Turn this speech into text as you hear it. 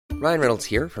Ryan Reynolds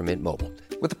here from Mint Mobile.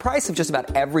 With the price of just about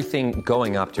everything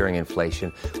going up during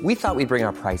inflation, we thought we'd bring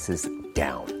our prices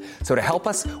down. So to help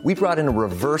us, we brought in a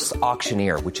reverse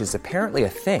auctioneer, which is apparently a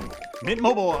thing. Mint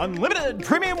Mobile Unlimited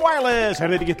Premium Wireless. How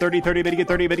to get 30, 30, bit to get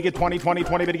 30, bit to get 20, 20,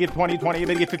 20, bit to get 20, 20,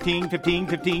 bit to get 15, 15,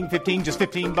 15, 15, just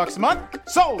 $15 a month?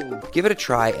 Sold! Give it a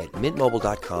try at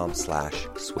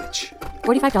mintmobile.com/switch.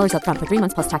 $45 up front for 3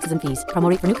 months plus taxes and fees. Promo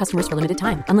rate for new customers for limited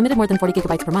time. Unlimited more than 40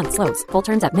 gigabytes per month. Slows full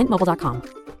terms at mintmobile.com.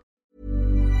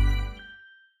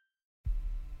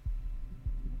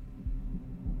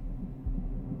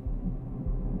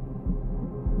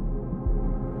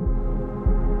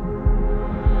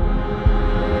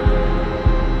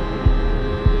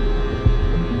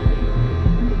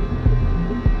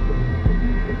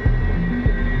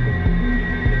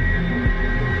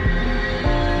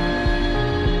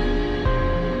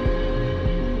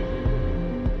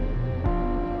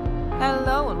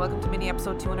 Hello and welcome to mini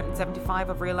episode 275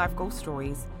 of Real Life Ghost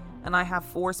Stories, and I have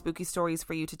 4 spooky stories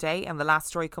for you today, and the last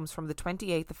story comes from the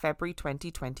 28th of February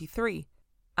 2023.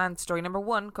 And story number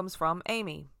 1 comes from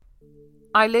Amy.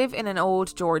 I live in an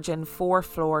old Georgian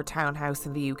 4-floor townhouse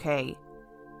in the UK.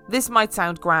 This might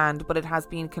sound grand, but it has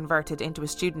been converted into a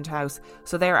student house,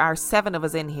 so there are 7 of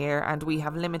us in here and we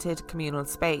have limited communal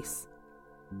space.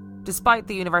 Despite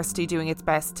the university doing its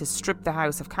best to strip the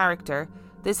house of character,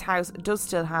 this house does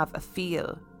still have a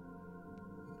feel.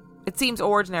 It seems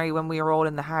ordinary when we are all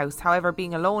in the house, however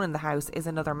being alone in the house is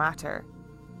another matter.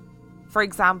 For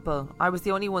example, I was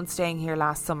the only one staying here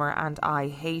last summer and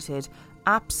I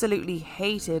absolutely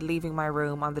hated leaving my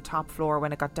room on the top floor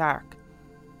when it got dark.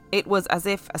 It was as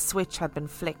if a switch had been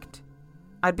flicked.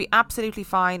 I'd be absolutely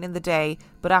fine in the day,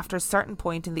 but after a certain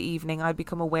point in the evening I'd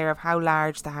become aware of how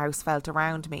large the house felt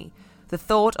around me. The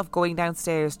thought of going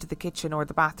downstairs to the kitchen or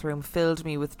the bathroom filled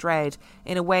me with dread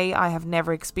in a way I have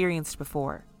never experienced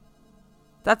before.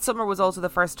 That summer was also the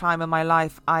first time in my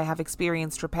life I have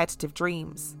experienced repetitive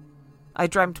dreams. I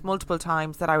dreamt multiple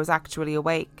times that I was actually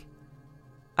awake.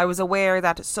 I was aware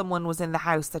that someone was in the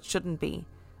house that shouldn't be,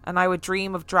 and I would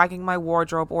dream of dragging my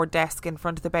wardrobe or desk in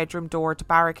front of the bedroom door to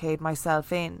barricade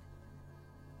myself in.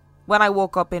 When I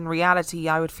woke up in reality,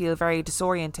 I would feel very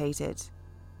disorientated.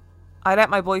 I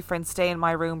let my boyfriend stay in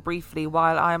my room briefly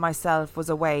while I myself was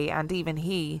away, and even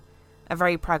he, a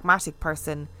very pragmatic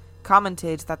person,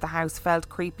 commented that the house felt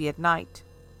creepy at night.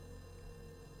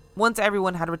 Once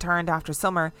everyone had returned after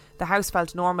summer, the house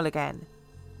felt normal again.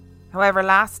 However,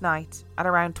 last night, at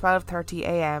around 12:30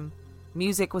 a.m,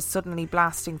 music was suddenly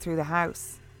blasting through the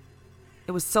house.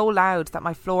 It was so loud that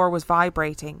my floor was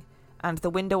vibrating, and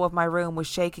the window of my room was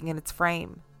shaking in its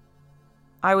frame.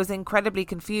 I was incredibly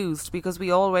confused because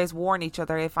we always warn each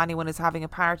other if anyone is having a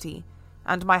party,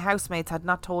 and my housemates had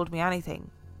not told me anything.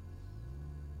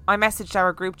 I messaged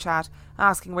our group chat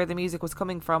asking where the music was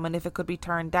coming from and if it could be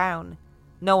turned down.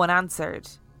 No one answered.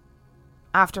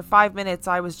 After 5 minutes,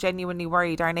 I was genuinely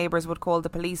worried our neighbours would call the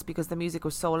police because the music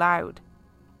was so loud.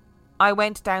 I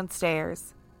went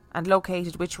downstairs and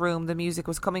located which room the music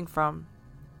was coming from.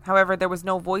 However, there was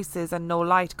no voices and no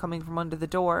light coming from under the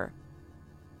door.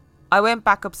 I went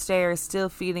back upstairs, still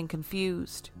feeling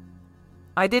confused.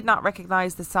 I did not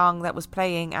recognise the song that was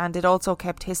playing, and it also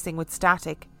kept hissing with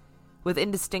static, with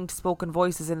indistinct spoken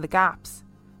voices in the gaps,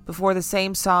 before the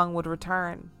same song would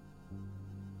return.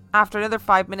 After another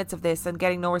 5 minutes of this and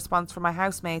getting no response from my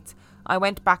housemates, I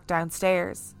went back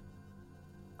downstairs.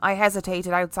 I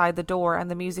hesitated outside the door and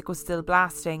the music was still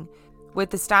blasting, with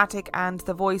the static and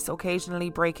the voice occasionally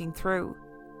breaking through.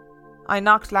 I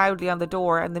knocked loudly on the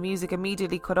door and the music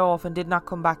immediately cut off and did not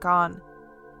come back on.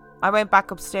 I went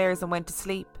back upstairs and went to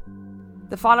sleep.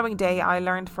 The following day I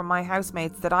learned from my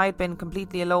housemates that I had been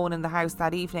completely alone in the house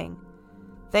that evening.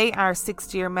 They are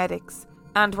 6th-year medics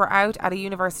and were out at a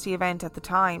university event at the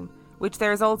time, which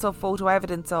there is also photo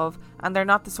evidence of, and they're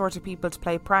not the sort of people to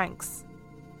play pranks.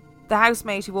 The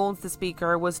housemate who owns the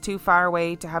speaker was too far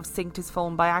away to have synced his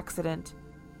phone by accident.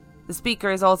 The speaker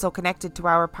is also connected to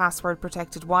our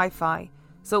password-protected Wi-Fi,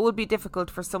 so it would be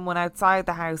difficult for someone outside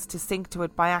the house to sync to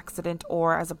it by accident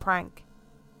or as a prank.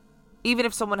 Even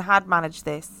if someone had managed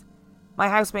this, my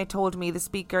housemate told me the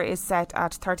speaker is set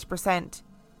at 30%,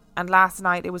 and last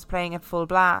night it was playing at full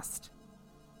blast.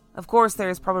 Of course, there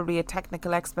is probably a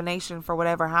technical explanation for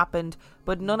whatever happened,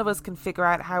 but none of us can figure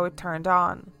out how it turned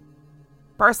on.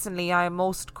 Personally, I am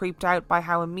most creeped out by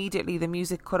how immediately the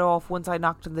music cut off once I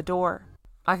knocked on the door.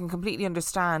 I can completely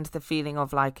understand the feeling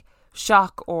of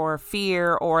shock or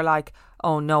fear or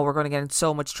oh no, we're going to get in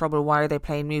so much trouble. Why are they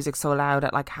playing music so loud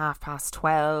at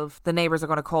 12:30? The neighbours are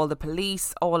going to call the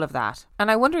police, all of that.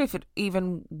 And I wonder if it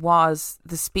even was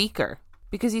the speaker,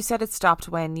 because you said it stopped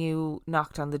when you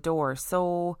knocked on the door.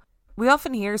 So We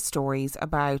often hear stories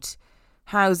about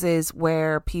houses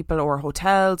where people, or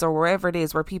hotels or wherever it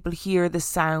is, where people hear the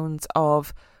sounds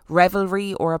of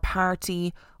revelry or a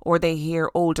party, or they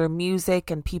hear older music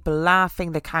and people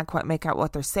laughing, they can't quite make out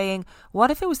what they're saying.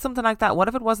 What if it was something like that? What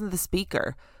if it wasn't the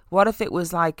speaker? What if it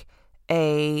was like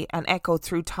an echo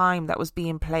through time that was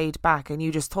being played back and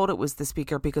you just thought it was the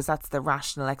speaker because that's the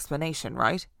rational explanation,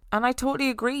 right? And I totally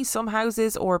agree. Some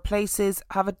houses or places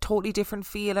have a totally different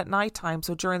feel at night time.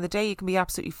 So during the day you can be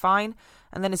absolutely fine,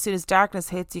 and then as soon as darkness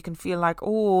hits you can feel like,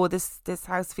 oh, this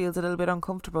house feels a little bit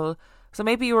uncomfortable. So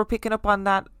maybe you were picking up on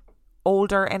that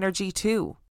older energy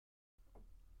too.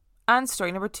 And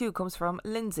story number 2 comes from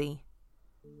Lindsay.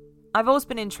 I've always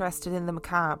been interested in the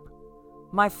macabre.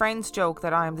 My friends joke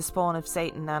that I am the spawn of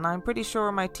Satan, and I'm pretty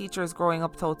sure my teachers growing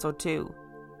up thought so too.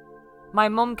 My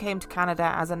mum came to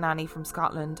Canada as a nanny from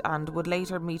Scotland and would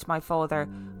later meet my father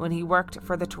when he worked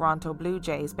for the Toronto Blue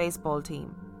Jays baseball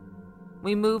team.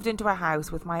 We moved into a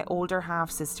house with my older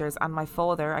half-sisters, and my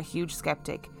father, a huge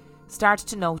skeptic, started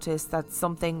to notice that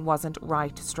something wasn't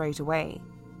right straight away.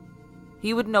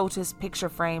 He would notice picture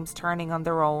frames turning on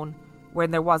their own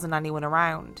when there wasn't anyone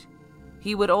around.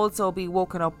 He would also be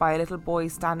woken up by a little boy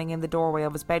standing in the doorway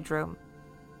of his bedroom.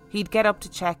 He'd get up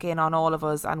to check in on all of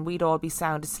us and we'd all be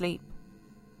sound asleep.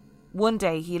 One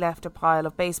day he left a pile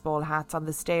of baseball hats on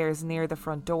the stairs near the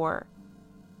front door.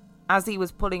 As he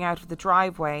was pulling out of the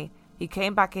driveway, he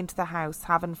came back into the house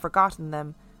having forgotten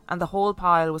them, and the whole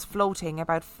pile was floating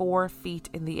about 4 feet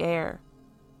in the air.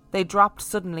 They dropped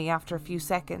suddenly after a few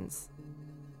seconds.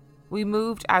 We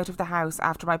moved out of the house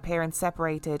after my parents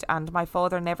separated, and my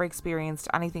father never experienced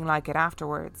anything like it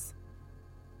afterwards.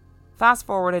 Fast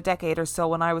forward a decade or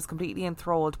so, and I was completely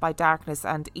enthralled by darkness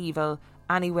and evil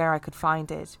anywhere I could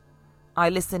find it. I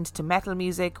listened to metal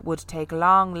music, would take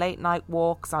long late night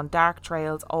walks on dark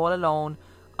trails all alone.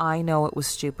 I know it was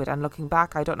stupid, and looking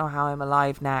back I don't know how I'm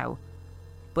alive now.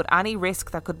 But any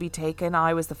risk that could be taken,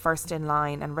 I was the first in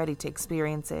line and ready to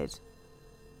experience it.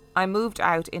 I moved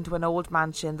out into an old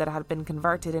mansion that had been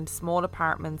converted into small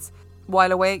apartments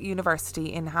while away at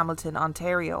university in Hamilton,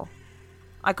 Ontario.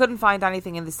 I couldn't find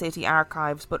anything in the city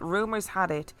archives, but rumours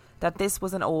had it that this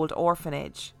was an old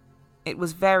orphanage. It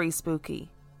was very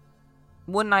spooky.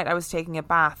 One night I was taking a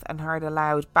bath and heard a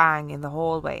loud bang in the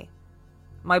hallway.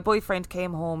 My boyfriend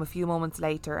came home a few moments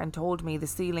later and told me the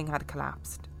ceiling had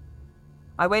collapsed.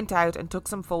 I went out and took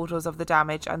some photos of the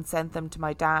damage and sent them to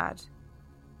my dad.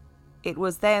 It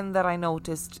was then that I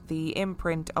noticed the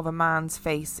imprint of a man's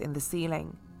face in the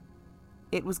ceiling.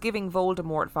 It was giving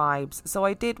Voldemort vibes, so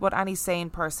I did what any sane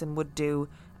person would do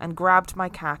and grabbed my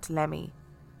cat Lemmy.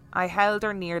 I held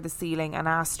her near the ceiling and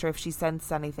asked her if she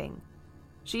sensed anything.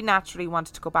 She naturally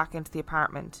wanted to go back into the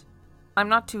apartment. I'm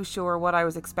not too sure what I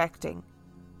was expecting.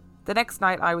 The next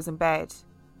night I was in bed.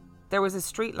 There was a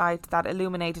street light that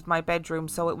illuminated my bedroom,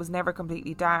 so it was never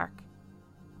completely dark.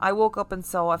 I woke up and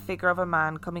saw a figure of a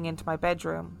man coming into my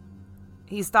bedroom.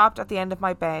 He stopped at the end of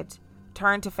my bed,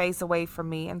 turned to face away from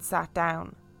me and sat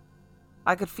down.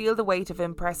 I could feel the weight of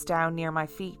him pressed down near my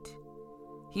feet.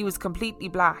 He was completely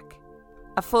black,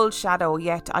 a full shadow,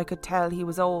 yet I could tell he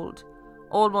was old,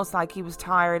 almost like he was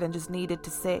tired and just needed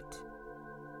to sit.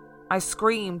 I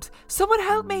screamed, "Someone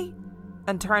help me!"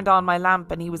 and turned on my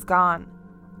lamp, and he was gone.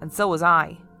 And so was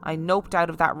I. I noped out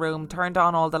of that room, turned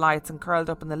on all the lights and curled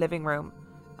up in the living room.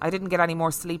 I didn't get any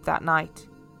more sleep that night.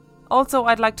 Also,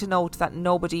 I'd like to note that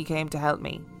nobody came to help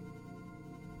me.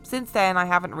 Since then, I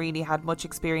haven't really had much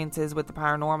experiences with the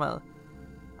paranormal.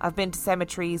 I've been to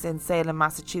cemeteries in Salem,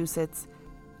 Massachusetts,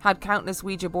 had countless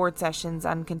Ouija board sessions,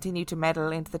 and continue to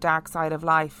meddle into the dark side of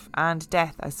life and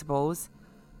death, I suppose.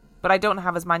 But I don't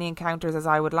have as many encounters as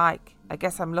I would like. I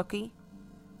guess I'm lucky.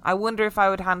 I wonder if I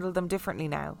would handle them differently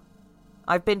now.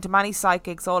 I've been to many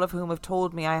psychics, all of whom have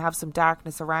told me I have some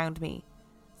darkness around me.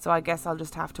 So I guess I'll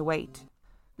just have to wait.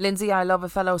 Lindsay, I love a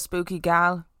fellow spooky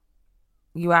gal.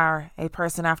 You are a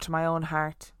person after my own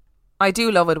heart. I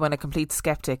do love it when a complete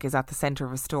skeptic is at the centre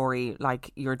of a story,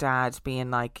 like your dad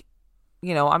being like,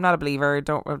 you know, I'm not a believer,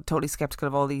 I'm totally skeptical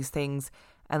of all these things.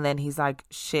 And then he's like,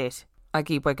 shit, I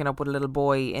keep waking up with a little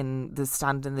boy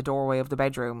standing in the doorway of the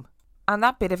bedroom. And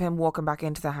that bit of him walking back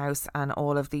into the house and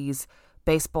all of these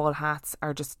baseball hats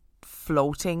are just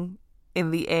floating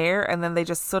in the air and then they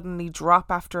just suddenly drop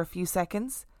after a few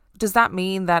seconds. Does that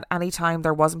mean that anytime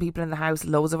there wasn't people in the house,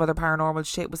 loads of other paranormal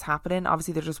shit was happening?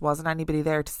 Obviously there just wasn't anybody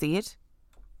there to see it.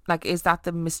 Like, is that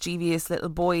the mischievous little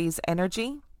boy's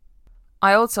energy?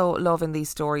 I also love in these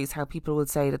stories how people will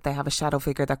say that they have a shadow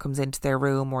figure that comes into their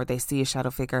room, or they see a shadow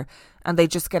figure and they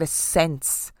just get a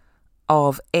sense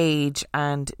of age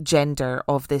and gender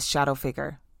of this shadow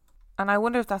figure. And I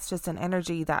wonder if that's just an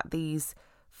energy that these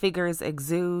figures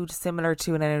exude, similar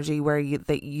to an energy where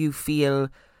you feel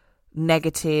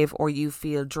negative, or you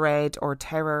feel dread or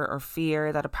terror or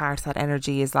fear, that a part of that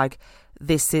energy is like,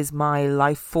 this is my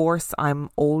life force,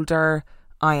 I'm older,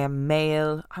 I am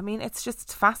male. I mean, it's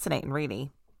just fascinating,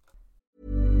 really.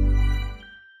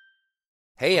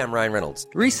 Hey, I'm Ryan Reynolds.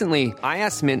 Recently, I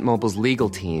asked Mint Mobile's legal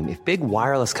team if big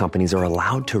wireless companies are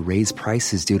allowed to raise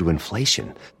prices due to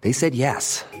inflation. They said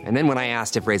yes. And then when I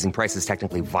asked if raising prices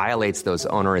technically violates those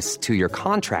onerous 2-year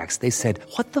contracts, they said,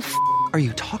 what the f*** are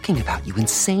you talking about, you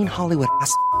insane Hollywood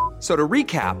ass f- So to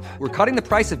recap, we're cutting the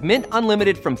price of Mint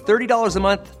Unlimited from $30 a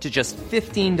month to just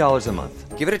 $15 a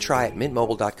month. Give it a try at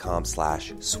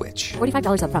mintmobile.com/switch.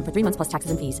 $45 up front for 3 months plus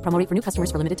taxes and fees. Promo rate for new customers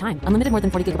for limited time. Unlimited more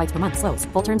than 40 gigabytes per month. Slows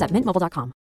full terms at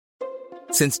mintmobile.com.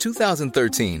 Since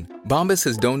 2013, Bombas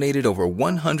has donated over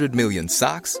 100 million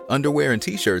socks, underwear, and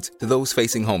T-shirts to those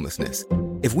facing homelessness.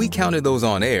 If we counted those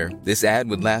on air, this ad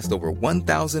would last over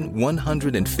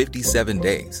 1,157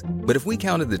 days. But if we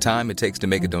counted the time it takes to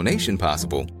make a donation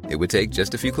possible, it would take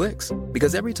just a few clicks.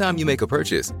 Because every time you make a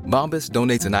purchase, Bombas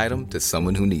donates an item to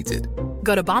someone who needs it.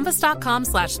 Go to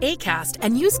bombas.com/ACAST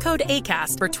and use code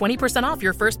ACAST for 20% off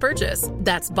your first purchase.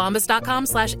 That's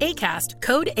bombas.com/ACAST,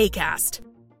 code ACAST.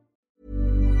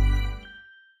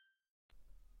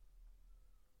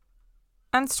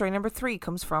 And story number 3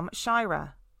 comes from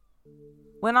Shira.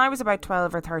 When I was about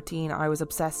 12 or 13, I was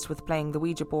obsessed with playing the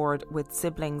Ouija board with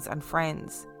siblings and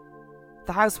friends.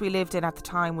 The house we lived in at the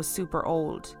time was super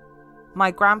old. My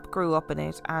gramp grew up in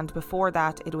it, and before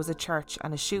that it was a church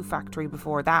and a shoe factory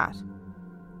before that.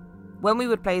 When we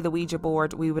would play the Ouija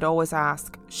board, we would always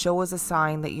ask, show us a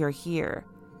sign that you're here.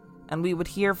 And we would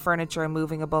hear furniture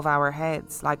moving above our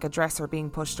heads, like a dresser being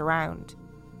pushed around.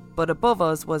 But above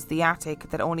us was the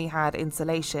attic that only had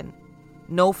insulation.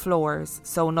 No floors,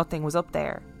 so nothing was up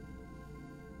there.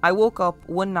 I woke up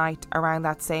one night around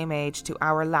that same age to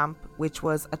our lamp, which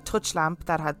was a touch lamp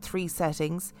that had 3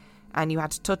 settings, and you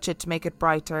had to touch it to make it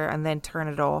brighter and then turn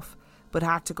it off, but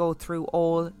had to go through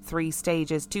all 3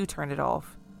 stages to turn it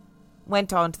off.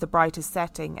 Went on to the brightest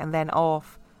setting and then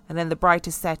off, and then the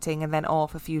brightest setting and then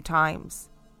off a few times.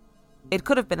 It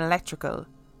could have been electrical,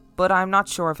 but I'm not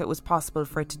sure if it was possible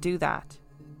for it to do that.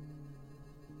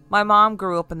 My mom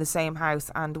grew up in the same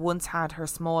house and once had her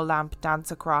small lamp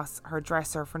dance across her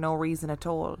dresser for no reason at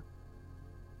all.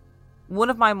 One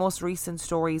of my most recent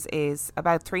stories is,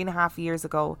 about 3.5 years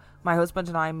ago, my husband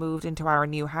and I moved into our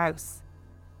new house.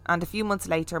 And a few months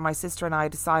later, my sister and I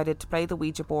decided to play the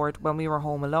Ouija board when we were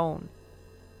home alone.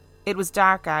 It was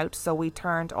dark out, so we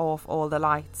turned off all the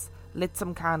lights, lit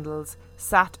some candles,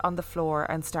 sat on the floor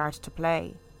and started to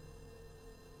play.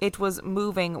 It was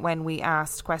moving when we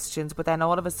asked questions, but then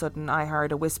all of a sudden I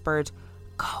heard a whispered,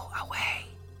 "Go away."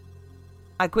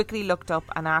 I quickly looked up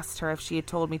and asked her if she had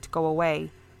told me to go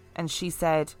away, and she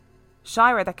said,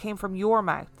 "Shira, that came from your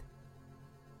mouth."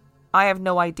 I have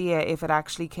no idea if it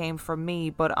actually came from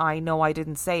me, but I know I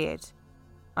didn't say it.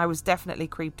 I was definitely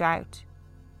creeped out.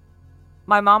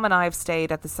 My mom and I have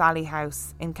stayed at the Sally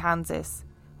house in Kansas.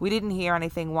 We didn't hear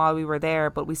anything while we were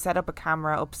there, but we set up a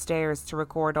camera upstairs to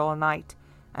record all night,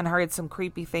 and heard some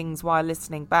creepy things while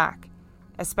listening back,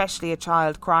 especially a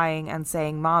child crying and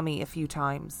saying "mommy" a few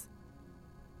times.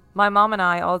 My mom and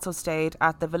I also stayed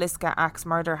at the Villisca Axe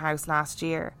murder house last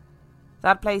year.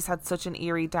 That place had such an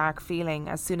eerie, dark feeling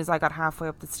as soon as I got halfway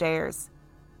up the stairs.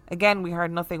 Again, we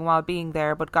heard nothing while being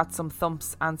there, but got some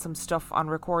thumps and some stuff on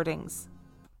recordings.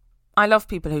 I love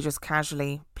people who just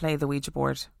casually play the Ouija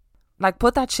board. Like,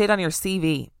 put that shit on your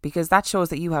CV, because that shows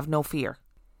that you have no fear.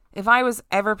 If I was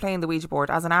ever playing the Ouija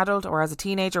board as an adult or as a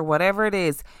teenager, whatever it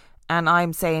is, and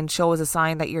I'm saying show us a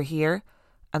sign that you're here,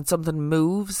 and something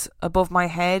moves above my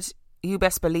head, you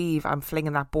best believe I'm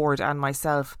flinging that board and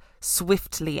myself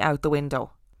swiftly out the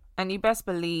window. And you best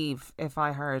believe if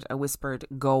I heard a whispered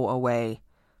 "go away"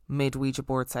 mid Ouija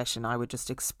board session, I would just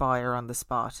expire on the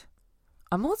spot.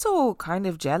 I'm also kind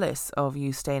of jealous of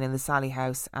you staying in the Sally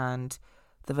house and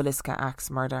the Villisca Axe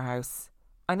murder house.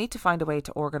 I need to find a way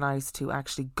to organise to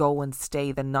actually go and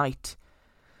stay the night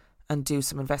and do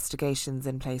some investigations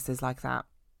in places like that.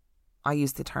 I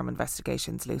use the term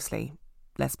investigations loosely,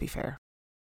 let's be fair.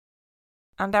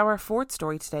 And our 4th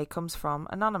story today comes from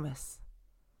Anonymous.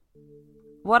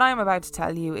 What I am about to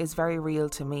tell you is very real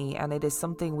to me, and it is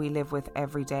something we live with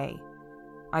every day.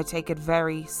 I take it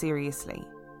very seriously.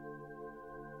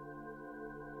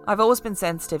 I've always been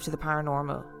sensitive to the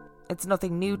paranormal. It's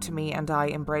nothing new to me and I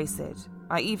embrace it.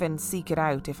 I even seek it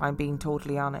out if I'm being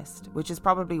totally honest, which is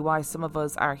probably why some of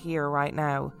us are here right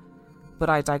now, but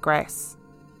I digress.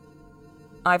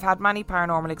 I've had many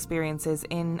paranormal experiences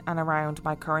in and around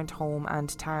my current home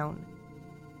and town.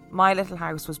 My little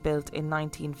house was built in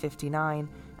 1959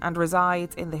 and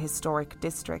resides in the historic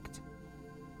district.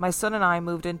 My son and I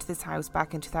moved into this house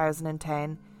back in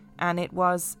 2010, and it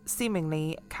was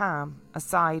seemingly calm,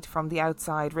 aside from the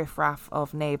outside riffraff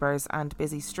of neighbours and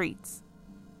busy streets.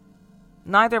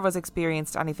 Neither of us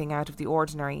experienced anything out of the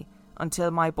ordinary until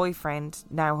my boyfriend,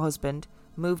 now husband,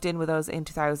 moved in with us in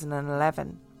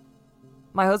 2011.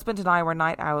 My husband and I were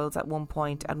night owls at one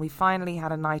point, and we finally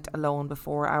had a night alone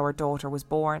before our daughter was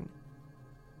born.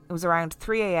 It was around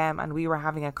 3 a.m. and we were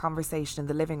having a conversation in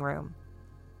the living room.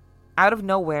 Out of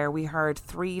nowhere, we heard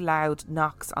 3 loud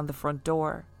knocks on the front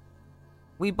door.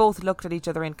 We both looked at each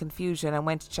other in confusion and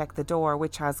went to check the door,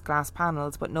 which has glass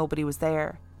panels, but nobody was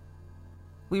there.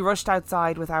 We rushed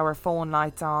outside with our phone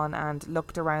lights on and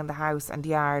looked around the house and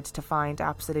yard to find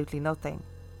absolutely nothing.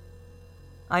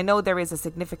 I know there is a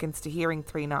significance to hearing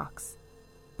 3 knocks,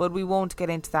 but we won't get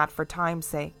into that for time's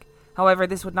sake. However,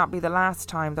 this would not be the last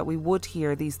time that we would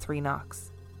hear these 3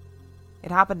 knocks. It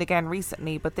happened again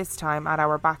recently, but this time at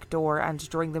our back door and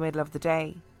during the middle of the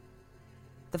day.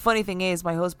 The funny thing is,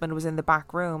 my husband was in the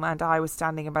back room and I was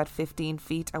standing about 15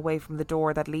 feet away from the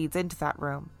door that leads into that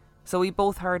room, so we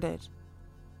both heard it.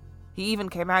 He even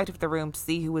came out of the room to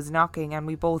see who was knocking, and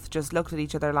we both just looked at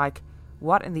each other like,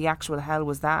 what in the actual hell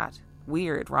was that?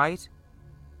 Weird, right?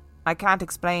 I can't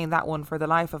explain that one for the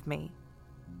life of me.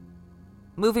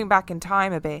 Moving back in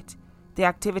time a bit, the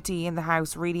activity in the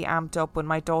house really amped up when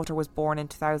my daughter was born in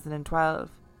 2012.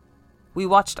 We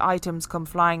watched items come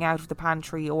flying out of the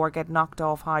pantry or get knocked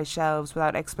off high shelves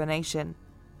without explanation,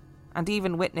 and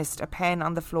even witnessed a pen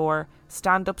on the floor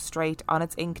stand up straight on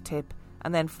its ink tip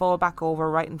and then fall back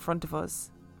over right in front of us.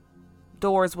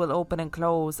 Doors will open and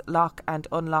close, lock and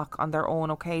unlock on their own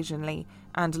occasionally,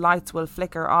 and lights will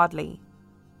flicker oddly.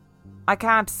 I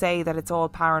can't say that it's all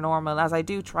paranormal, as I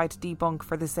do try to debunk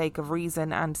for the sake of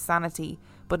reason and sanity,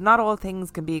 but not all things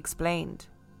can be explained.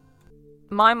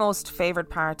 My most favourite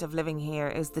part of living here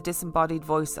is the disembodied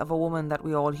voice of a woman that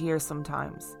we all hear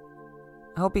sometimes.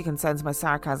 I hope you can sense my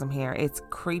sarcasm here. It's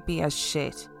creepy as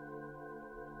shit.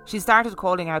 She started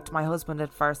calling out to my husband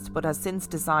at first, but has since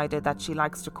decided that she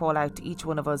likes to call out to each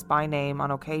one of us by name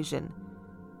on occasion.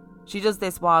 She does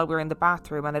this while we're in the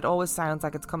bathroom, and it always sounds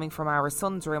like it's coming from our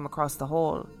son's room across the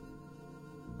hall.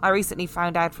 I recently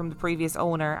found out from the previous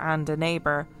owner and a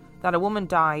neighbour that a woman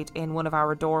died in one of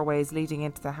our doorways leading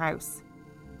into the house.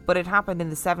 But it happened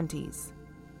in the 70s,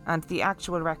 and the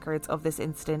actual records of this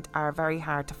incident are very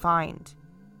hard to find.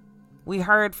 We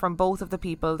heard from both of the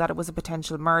people that it was a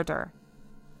potential murder.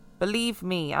 Believe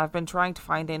me, I've been trying to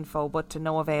find info, but to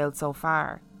no avail so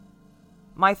far.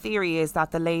 My theory is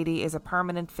that the lady is a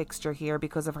permanent fixture here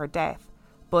because of her death,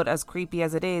 but as creepy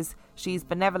as it is, she's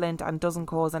benevolent and doesn't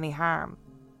cause any harm.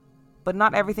 But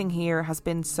not everything here has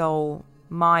been so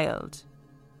mild.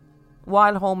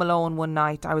 While home alone one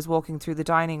night, I was walking through the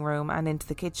dining room and into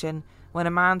the kitchen when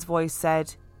a man's voice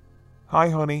said, "Hi,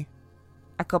 honey,"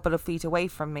 a couple of feet away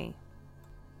from me.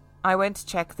 I went to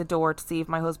check the door to see if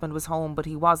my husband was home, but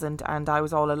he wasn't, and I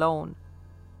was all alone.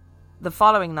 The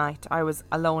following night, I was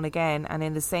alone again and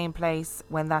in the same place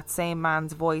when that same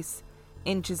man's voice,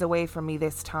 inches away from me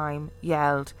this time,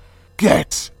 yelled,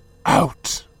 "Get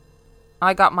out!"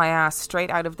 I got my ass straight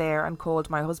out of there and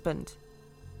called my husband.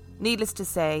 Needless to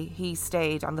say, he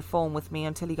stayed on the phone with me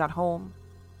until he got home.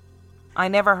 I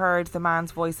never heard the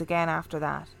man's voice again after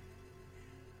that.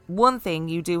 One thing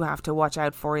you do have to watch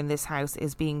out for in this house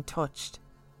is being touched.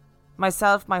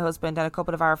 Myself, my husband and a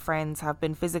couple of our friends have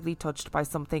been physically touched by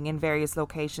something in various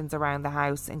locations around the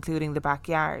house, including the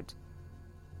backyard.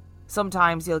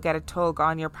 Sometimes you'll get a tug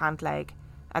on your pant leg,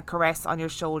 a caress on your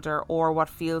shoulder, or what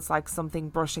feels like something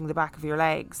brushing the back of your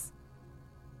legs.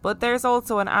 But there's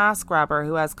also an ass grabber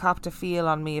who has copped a feel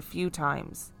on me a few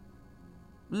times.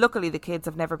 Luckily the kids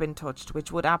have never been touched,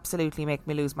 which would absolutely make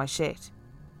me lose my shit.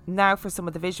 Now for some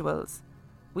of the visuals.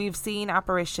 We've seen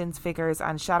apparitions, figures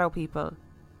and shadow people.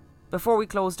 Before we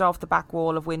closed off the back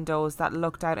wall of windows that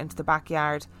looked out into the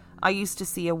backyard, I used to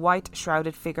see a white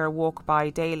shrouded figure walk by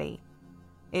daily.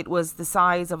 It was the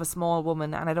size of a small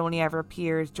woman and it only ever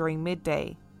appeared during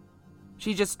midday.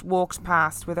 She just walked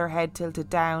past with her head tilted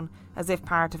down as if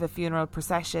part of a funeral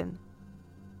procession.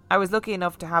 I was lucky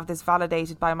enough to have this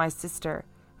validated by my sister,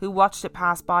 who watched it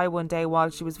pass by one day while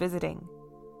she was visiting.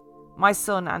 My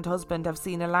son and husband have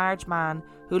seen a large man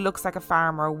who looks like a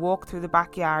farmer walk through the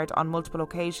backyard on multiple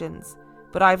occasions,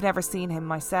 but I've never seen him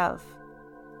myself.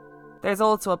 There's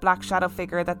also a black shadow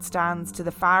figure that stands to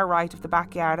the far right of the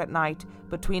backyard at night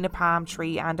between a palm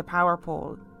tree and a power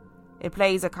pole. It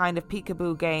plays a kind of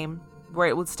peekaboo game, where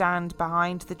it will stand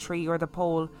behind the tree or the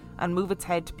pole and move its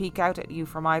head to peek out at you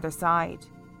from either side.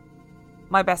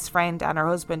 My best friend and her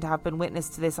husband have been witness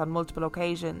to this on multiple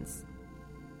occasions.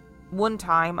 One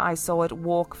time I saw it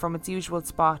walk from its usual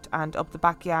spot and up the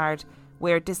backyard,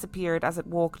 where it disappeared as it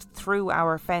walked through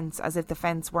our fence as if the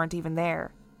fence weren't even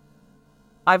there.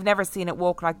 I've never seen it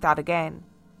walk like that again,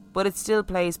 but it still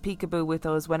plays peekaboo with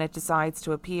us when it decides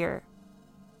to appear.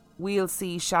 We'll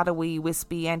see shadowy,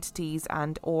 wispy entities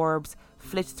and orbs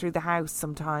flit through the house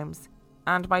sometimes,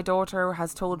 and my daughter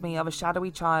has told me of a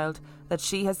shadowy child that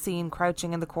she has seen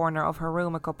crouching in the corner of her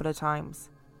room a couple of times.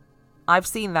 I've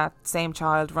seen that same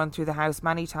child run through the house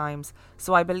many times,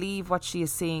 so I believe what she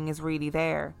is seeing is really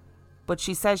there, but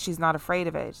she says she's not afraid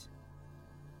of it.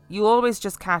 You always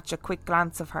just catch a quick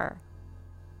glance of her.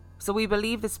 So we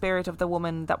believe the spirit of the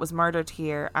woman that was murdered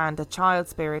here and a child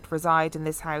spirit reside in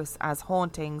this house as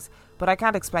hauntings, but I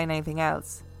can't explain anything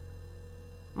else.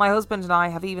 My husband and I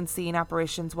have even seen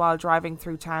apparitions while driving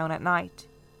through town at night.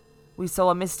 We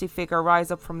saw a misty figure rise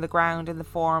up from the ground in the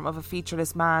form of a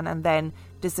featureless man and then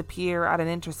disappear at an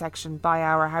intersection by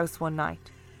our house one night.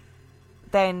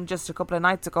 Then, just a couple of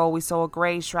nights ago, we saw a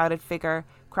grey shrouded figure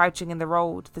crouching in the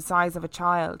road, the size of a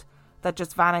child, that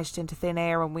just vanished into thin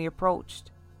air when we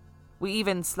approached. We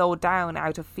even slowed down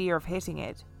out of fear of hitting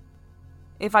it.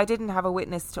 If I didn't have a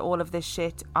witness to all of this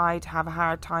shit, I'd have a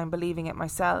hard time believing it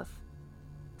myself.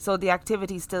 So the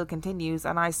activity still continues,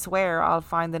 and I swear I'll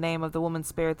find the name of the woman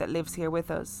spirit that lives here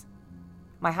with us.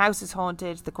 My house is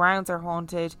haunted, the grounds are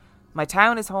haunted, my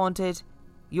town is haunted,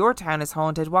 your town is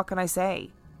haunted, what can I say?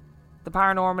 The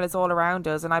paranormal is all around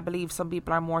us, and I believe some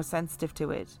people are more sensitive to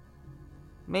it.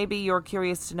 Maybe you're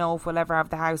curious to know if we'll ever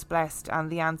have the house blessed, and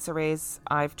the answer is,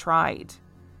 I've tried.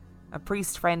 A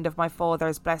priest friend of my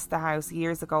father's blessed the house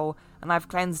years ago, and I've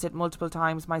cleansed it multiple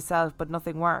times myself, but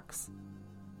nothing works.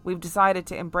 We've decided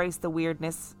to embrace the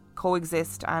weirdness,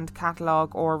 coexist, and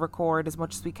catalogue or record as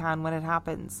much as we can when it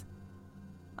happens.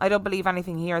 I don't believe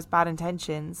anything here has bad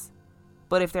intentions,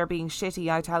 but if they're being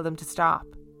shitty, I tell them to stop.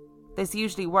 This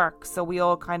usually works, so we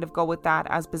all kind of go with that,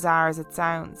 as bizarre as it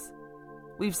sounds.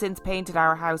 We've since painted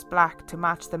our house black to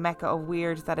match the mecca of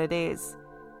weird that it is.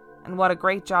 And what a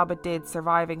great job it did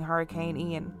surviving Hurricane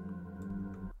Ian.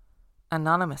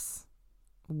 Anonymous.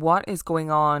 What is going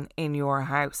on in your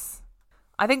house?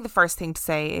 I think the first thing to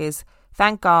say is,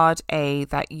 thank God, A,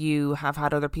 that you have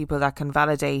had other people that can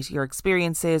validate your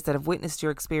experiences, that have witnessed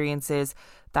your experiences,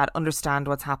 that understand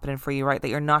what's happening for you, right? That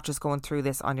you're not just going through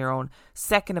this on your own.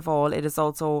 Second of all, it is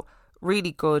also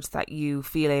really good that you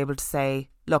feel able to say,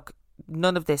 look,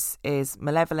 none of this is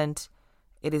malevolent.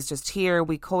 It is just here.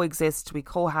 We coexist, we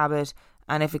cohabit.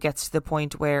 And if it gets to the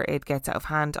point where it gets out of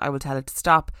hand, I will tell it to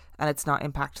stop and it's not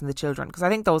impacting the children. Because I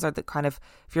think those are the kind of,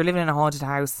 if you're living in a haunted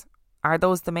house, are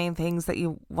those the main things that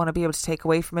you want to be able to take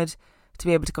away from it? To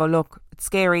be able to go, look, it's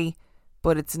scary,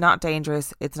 but it's not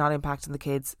dangerous. It's not impacting the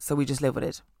kids. So we just live with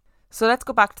it. So let's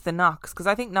go back to the knocks, because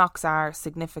I think knocks are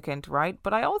significant, right?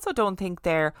 But I also don't think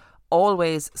they're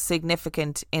always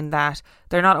significant in that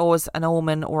they're not always an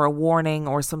omen or a warning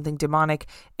or something demonic.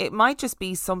 It might just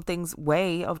be something's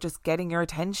way of just getting your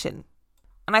attention.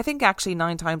 And I think actually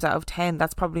 9 times out of 10,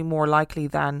 that's probably more likely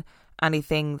than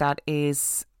anything that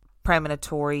is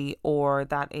premonitory or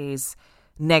that is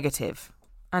negative.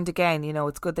 And again, you know,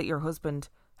 it's good that your husband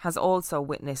has also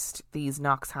witnessed these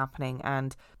knocks happening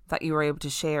and that you were able to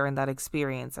share in that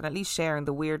experience and at least share in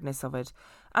the weirdness of it.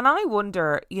 And I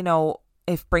wonder, you know,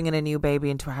 if bringing a new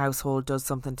baby into a household does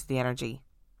something to the energy.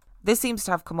 This seems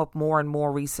to have come up more and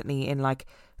more recently in like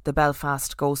the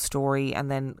Belfast ghost story, and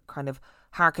then kind of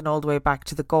harken all the way back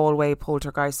to the Galway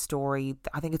poltergeist story.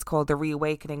 I think it's called The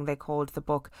Reawakening, they called the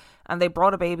book. And they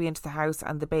brought a baby into the house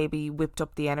and the baby whipped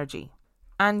up the energy.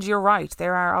 And you're right,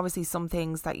 there are obviously some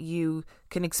things that you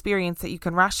can experience that you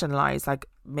can rationalise, like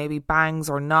maybe bangs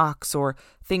or knocks or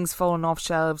things falling off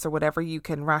shelves or whatever. You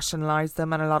can rationalise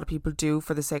them, and a lot of people do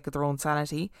for the sake of their own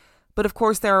sanity. But of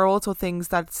course there are also things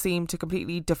that seem to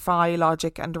completely defy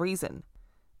logic and reason.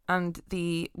 And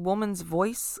the woman's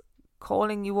voice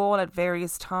calling you all at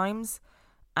various times,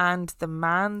 and the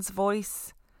man's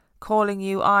voice calling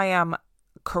you, I am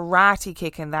karate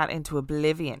kicking that into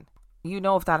oblivion. You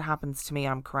know, if that happens to me,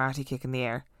 I'm karate kicking the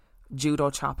air, judo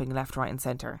chopping left, right and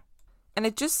centre. And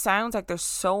it just sounds like there's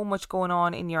so much going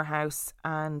on in your house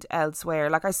and elsewhere.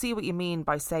 Like, I see what you mean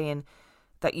by saying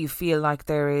that you feel like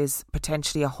there is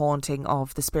potentially a haunting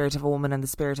of the spirit of a woman and the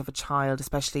spirit of a child,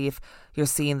 especially if you're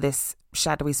seeing this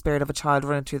shadowy spirit of a child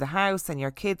running through the house and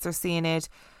your kids are seeing it.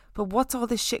 But what's all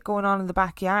this shit going on in the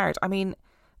backyard? I mean,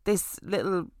 this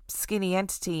little skinny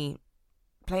entity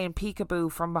playing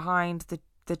peekaboo from behind the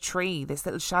tree, this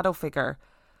little shadow figure.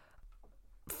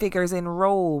 figures in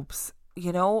robes,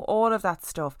 you know, all of that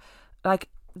stuff. Like,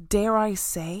 dare I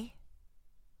say,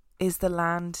 is the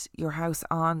land your house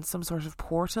on some sort of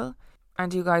portal?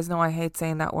 And you guys know I hate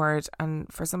saying that word, and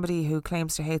for somebody who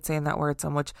claims to hate saying that word so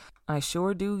much, I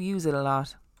sure do use it a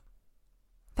lot.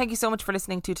 Thank you so much for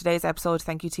listening to today's episode.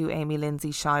 Thank you to Amy,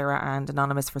 Lindsay, Shira and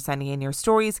Anonymous for sending in your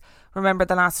stories. Remember,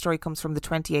 the last story comes from the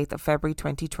 28th of February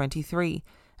 2023.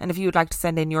 And if you would like to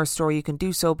send in your story, you can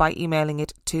do so by emailing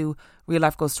it to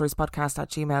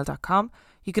reallifeghoststoriespodcast@gmail.com.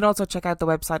 You can also check out the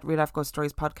website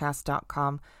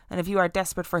reallifeghoststoriespodcast.com. And if you are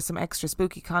desperate for some extra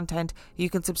spooky content,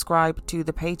 you can subscribe to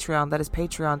the Patreon. That is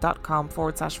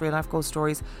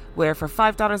patreon.com/reallifeghoststories, where for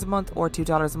 $5 a month or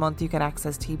 $2 a month, you can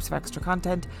access heaps of extra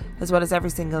content, as well as every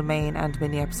single main and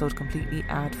mini episode completely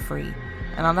ad-free.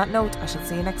 And on that note, I shall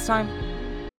see you next time.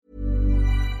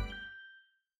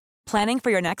 Planning for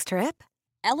your next trip?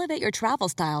 Elevate your travel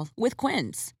style with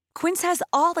Quince. Quince has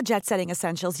all the jet-setting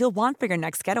essentials you'll want for your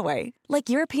next getaway, like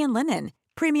European linen,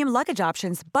 premium luggage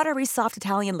options, buttery soft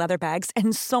Italian leather bags,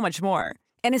 and so much more.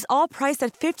 And is all priced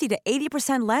at 50 to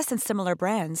 80% less than similar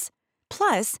brands.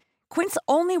 Plus, Quince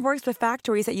only works with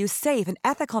factories that use safe and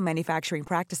ethical manufacturing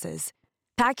practices.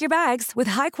 Pack your bags with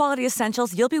high-quality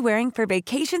essentials you'll be wearing for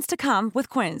vacations to come with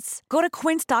Quince. Go to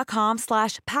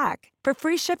quince.com/pack for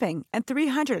free shipping and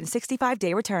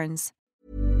 365-day returns.